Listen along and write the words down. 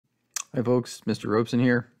Hi folks, Mr. Robeson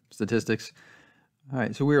here, statistics. All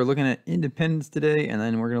right, so we are looking at independence today, and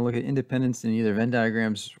then we're going to look at independence in either Venn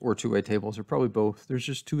diagrams or two-way tables, or probably both. There's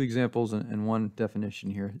just two examples and one definition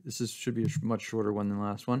here. Should be a much shorter one than the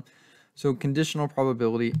last one. So conditional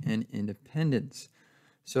probability and independence.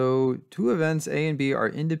 So two events A and B are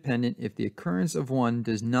independent if the occurrence of one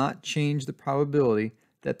does not change the probability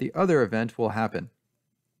that the other event will happen.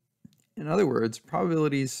 In other words,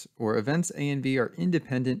 probabilities or events A and B are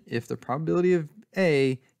independent if the probability of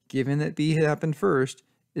A, given that B happened first,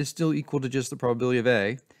 is still equal to just the probability of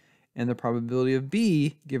A, and the probability of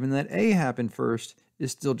B, given that A happened first,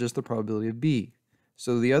 is still just the probability of B.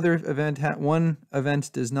 So the other event, one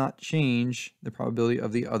event does not change the probability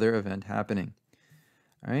of the other event happening.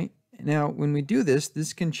 All right. Now, when we do this,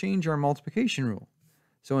 this can change our multiplication rule.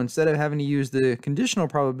 So instead of having to use the conditional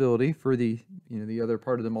probability for the other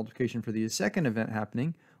part of the multiplication for the second event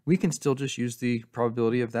happening, we can still just use the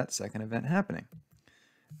probability of that second event happening,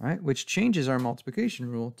 all right? Which changes our multiplication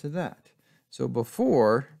rule to that. So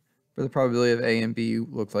before, for the probability of A and B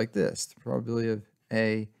looked like this. The probability of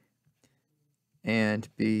A and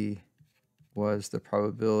B was the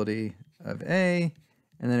probability of A,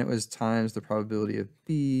 and then it was times the probability of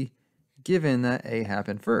B given that A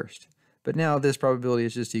happened first. But now this probability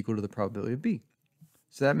is just equal to the probability of B.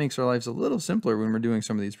 So that makes our lives a little simpler when we're doing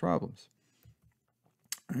some of these problems.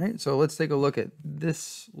 All right, so let's take a look at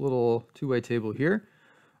this little two-way table here.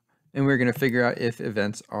 And we're going to figure out if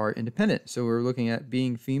events are independent. So we're looking at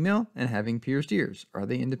being female and having pierced ears. Are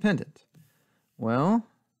they independent? Well,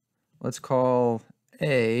 let's call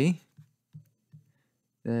A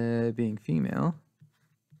being female.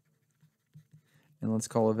 And let's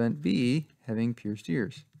call event B having pierced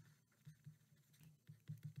ears.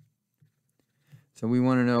 So we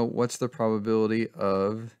want to know what's the probability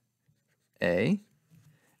of A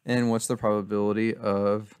and what's the probability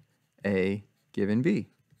of A given B.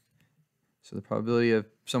 So the probability of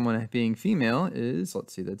someone being female is,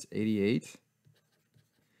 let's see, that's 88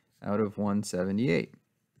 out of 178.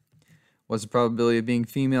 What's the probability of being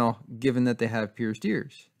female given that they have pierced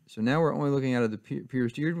ears? So now we're only looking at the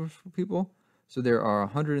pierced eared people. So there are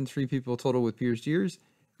 103 people total with pierced ears.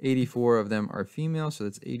 84 of them are female, so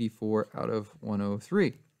that's 84 out of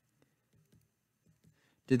 103.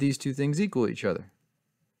 Did these two things equal each other?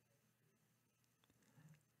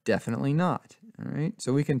 Definitely not. All right,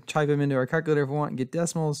 so we can type them into our calculator if we want and get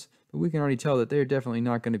decimals, but we can already tell that they're definitely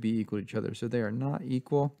not going to be equal to each other. So they are not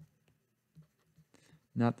equal,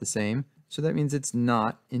 not the same. So that means it's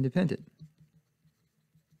not independent.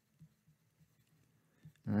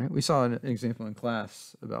 All right, we saw an example in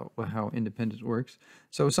class about how independence works.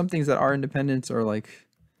 So some things that are independent are like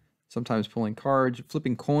sometimes pulling cards,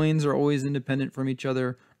 flipping coins are always independent from each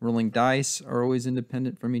other, rolling dice are always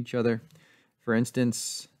independent from each other. For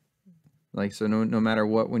instance, like so no matter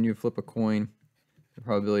what, when you flip a coin, the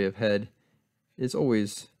probability of head is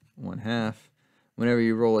always 1/2. Whenever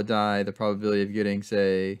you roll a die, the probability of getting,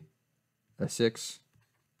 say, a 6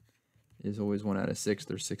 is always 1 out of 6.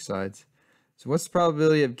 There's 6 sides. So what's the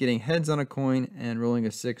probability of getting heads on a coin and rolling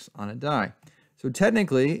a 6 on a die? So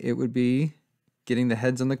technically, it would be getting the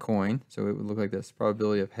heads on the coin. So it would look like this.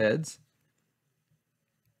 Probability of heads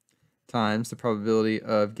times the probability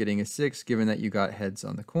of getting a 6, given that you got heads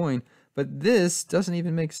on the coin. But this doesn't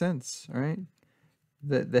even make sense, all right?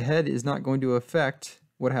 The head is not going to affect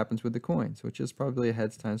what happens with the coin. So it's just probability of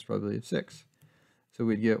heads times probability of 6. So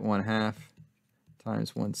we'd get 1/2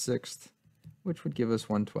 times 1/6, which would give us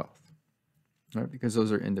 1/12. All right, because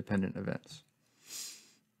those are independent events.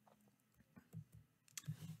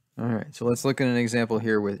 All right, so let's look at an example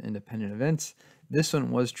here with independent events. This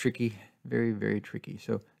one was tricky, very, very tricky.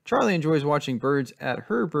 So Charlie enjoys watching birds at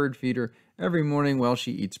her bird feeder every morning while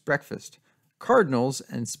she eats breakfast. Cardinals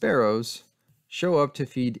and sparrows show up to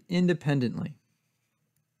feed independently.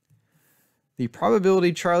 The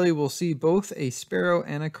probability Charlie will see both a sparrow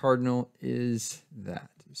and a cardinal is that.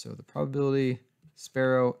 So the probability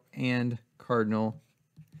sparrow and cardinal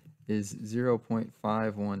is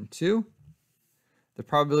 0.512. The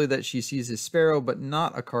probability that she sees a sparrow but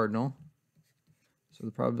not a cardinal, so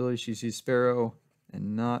the probability she sees sparrow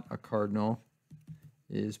and not a cardinal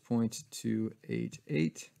is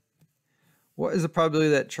 0.288. What is the probability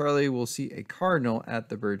that Charlie will see a cardinal at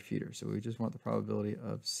the bird feeder? So we just want the probability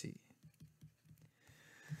of C.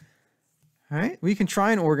 All right, we can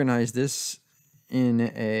try and organize this in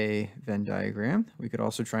a Venn diagram. We could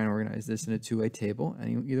also try and organize this in a two-way table.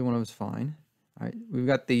 Either one of them is fine. All right, we've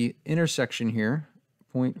got the intersection here,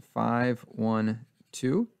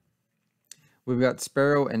 0.512. We've got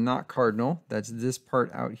sparrow and not cardinal. That's this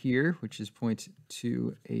part out here, which is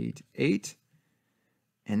 0.288.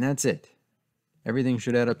 And that's it. Everything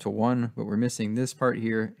should add up to 1, but we're missing this part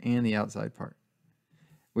here and the outside part.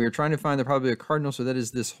 We are trying to find the probability of cardinal, so that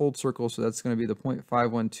is this whole circle, so that's going to be the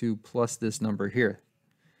 0.512 plus this number here.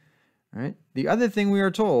 All right. The other thing we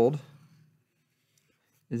are told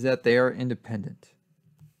is that they are independent.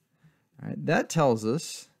 All right. That tells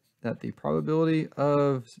us that the probability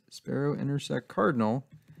of sparrow intersect cardinal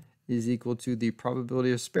is equal to the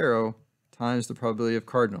probability of sparrow times the probability of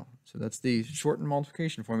cardinal. So that's the shortened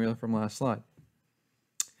multiplication formula from last slide.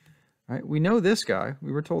 All right, we know this guy.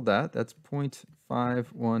 We were told that. That's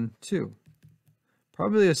 0.512.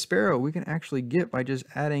 Probability of sparrow we can actually get by just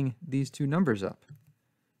adding these two numbers up.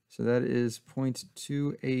 So that is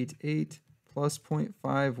 0.288 plus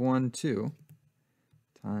 0.512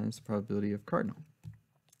 times the probability of cardinal.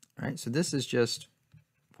 All right, so this is just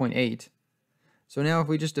 0.8. So now if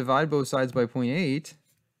we just divide both sides by 0.8,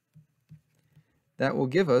 that will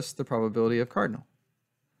give us the probability of cardinal.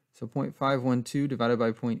 So 0.512 divided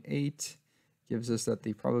by 0.8 gives us that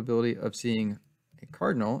the probability of seeing a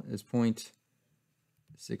cardinal is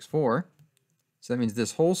 0.64. So that means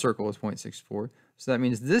this whole circle is 0.64. So that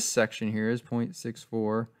means this section here is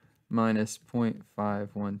 0.64 minus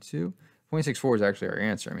 0.512. 0.64 is actually our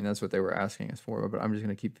answer. I mean, that's what they were asking us for, but I'm just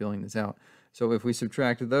going to keep filling this out. So if we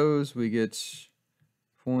subtract those, we get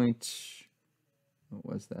what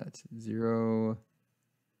was that?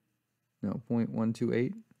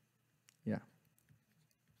 0.128. Yeah,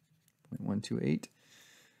 0.128.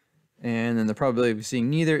 And then the probability of seeing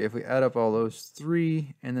neither, if we add up all those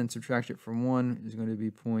three and then subtract it from 1, is going to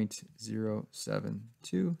be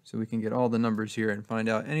 0.072. So we can get all the numbers here and find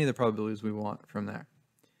out any of the probabilities we want from there.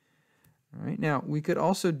 All right, now we could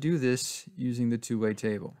also do this using the two-way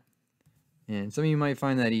table. And some of you might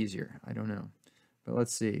find that easier. I don't know. But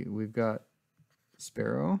let's see. We've got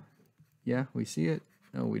sparrow. Yeah, we see it.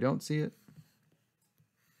 No, we don't see it.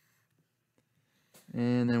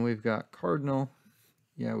 And then we've got cardinal.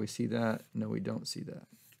 Yeah, we see that. No, we don't see that.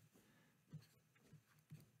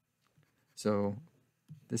 So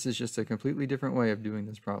this is just a completely different way of doing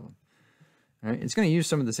this problem. All right, it's going to use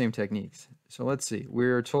some of the same techniques. So let's see.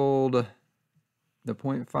 We're told the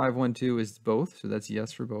 0.512 is both, so that's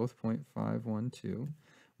yes for both, 0.512.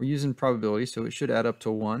 We're using probability, so it should add up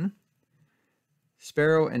to 1.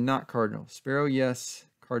 Sparrow and not cardinal. Sparrow, yes.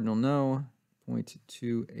 Cardinal, no.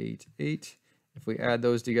 0.288. If we add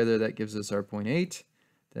those together, that gives us our 0.8.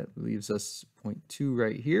 That leaves us 0.2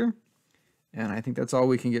 right here. And I think that's all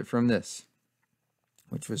we can get from this,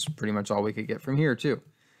 which was pretty much all we could get from here, too.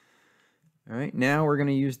 All right, now we're going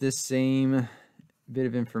to use this same bit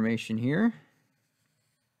of information here.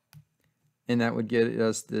 And that would get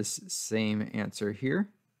us this same answer here.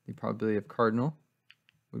 The probability of cardinal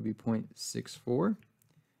would be 0.64. All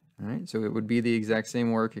right, so it would be the exact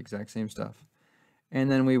same work, exact same stuff. And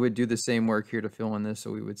then we would do the same work here to fill in this.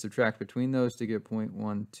 So we would subtract between those to get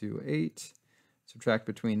 0.128. Subtract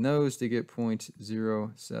between those to get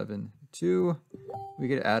 0.072. We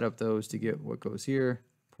could add up those to get what goes here,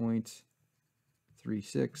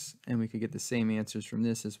 0.36. And we could get the same answers from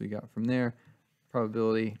this as we got from there.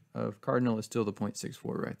 Probability of cardinal is still the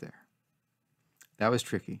 0.64 right there. That was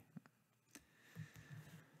tricky.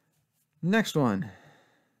 Next one.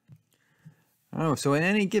 Oh, so in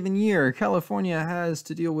any given year, California has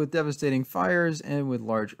to deal with devastating fires and with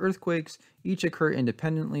large earthquakes. Each occur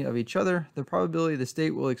independently of each other. The probability the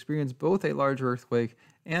state will experience both a large earthquake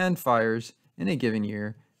and fires in a given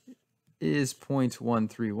year is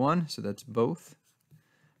 0.131, so that's both.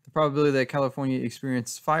 The probability that California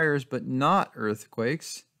experiences fires but not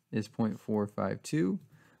earthquakes is 0.452.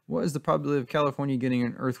 What is the probability of California getting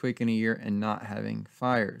an earthquake in a year and not having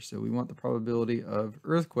fires? So we want the probability of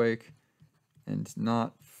earthquake and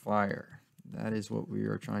not fire. That is what we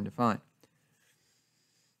are trying to find.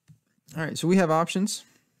 All right, so we have options.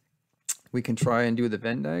 We can try and do the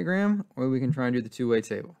Venn diagram, or we can try and do the two-way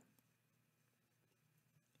table.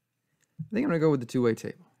 I think I'm going to go with the two-way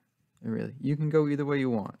table. Really, you can go either way you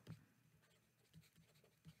want.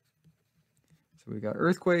 So we got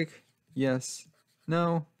earthquake, yes,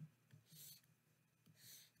 no.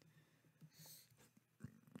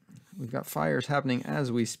 We've got fires happening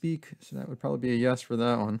as we speak, so that would probably be a yes for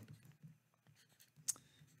that one.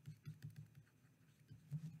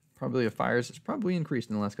 Probability of fires has probably increased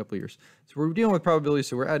in the last couple of years. So we're dealing with probability,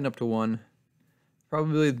 so we're adding up to 1.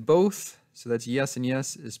 Probability of both, so that's yes and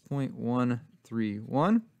yes, is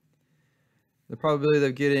 0.131. The probability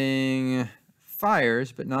of getting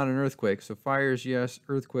fires, but not an earthquake, so fires yes,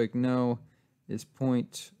 earthquake no, is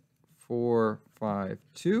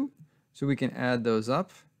 0.452. So we can add those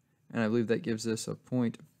up. And I believe that gives us a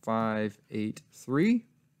 0.583.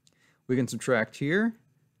 We can subtract here.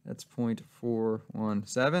 That's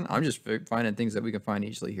 0.417. I'm just finding things that we can find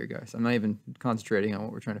easily here, guys. I'm not even concentrating on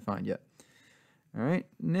what we're trying to find yet. All right,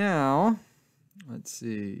 now, let's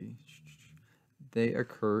see. They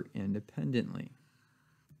occur independently.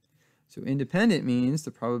 So independent means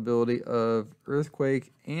the probability of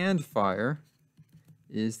earthquake and fire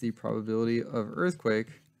is the probability of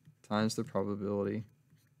earthquake times the probability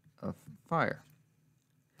of fire.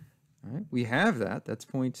 All right, we have that. That's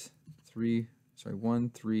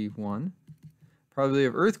 131. Probability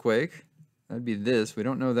of earthquake, that'd be this. We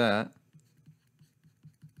don't know that.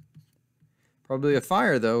 Probability of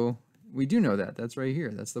fire, though, we do know that. That's right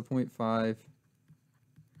here. That's the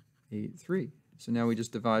 0.583. So now we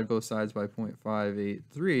just divide both sides by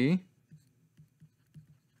 0.583.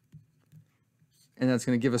 And that's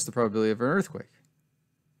going to give us the probability of an earthquake.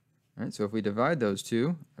 All right, so if we divide those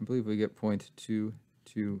two, I believe we get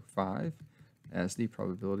 0.225 as the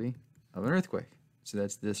probability of an earthquake. So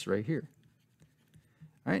that's this right here.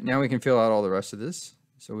 All right, now we can fill out all the rest of this.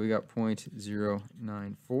 So we got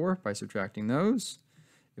 0.094 by subtracting those.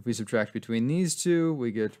 If we subtract between these two,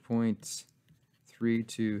 we get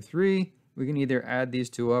 0.323. We can either add these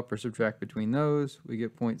two up or subtract between those. We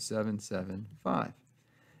get 0.775.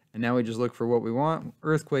 And now we just look for what we want.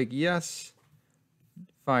 Earthquake, yes.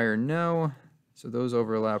 Fire, no. So those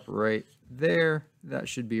overlap right there. That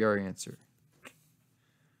should be our answer.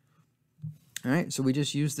 All right, so we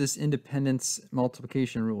just use this independence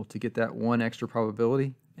multiplication rule to get that one extra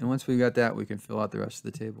probability. And once we got that, we can fill out the rest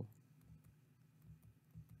of the table.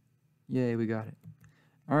 Yay, we got it.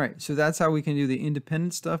 All right, so that's how we can do the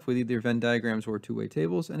independent stuff with either Venn diagrams or two-way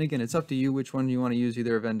tables. And again, it's up to you which one you want to use,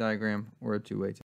 either a Venn diagram or a two-way table.